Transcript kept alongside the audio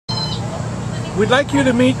We'd like you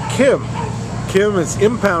to meet Kim. Kim's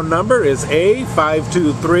impound number is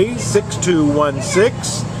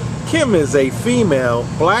A5236216. Kim is a female,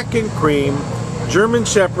 black and cream, German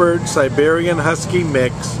Shepherd, Siberian Husky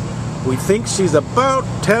mix. We think she's about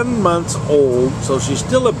 10 months old, so she's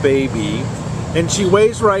still a baby, and she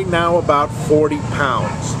weighs right now about 40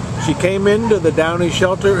 pounds. She came into the Downey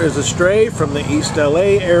shelter as a stray from the East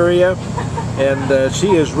LA area, and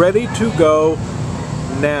she is ready to go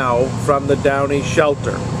now from the Downey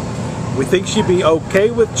shelter. We think she'd be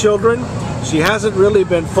okay with children. She hasn't really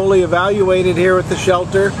been fully evaluated here at the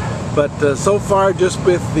shelter, but so far, just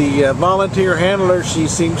with the volunteer handler, she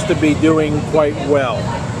seems to be doing quite well.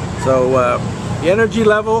 So the energy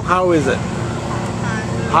level, how is it?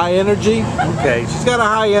 High energy? Okay, she's got a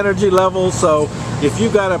high energy level, so if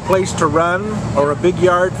you've got a place to run or a big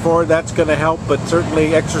yard for, that's going to help, but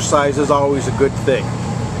certainly exercise is always a good thing.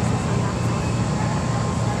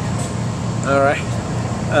 All right.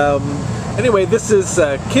 Anyway, this is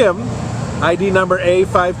Kim, ID number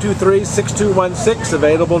A5236216,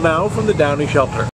 available now from the Downey shelter.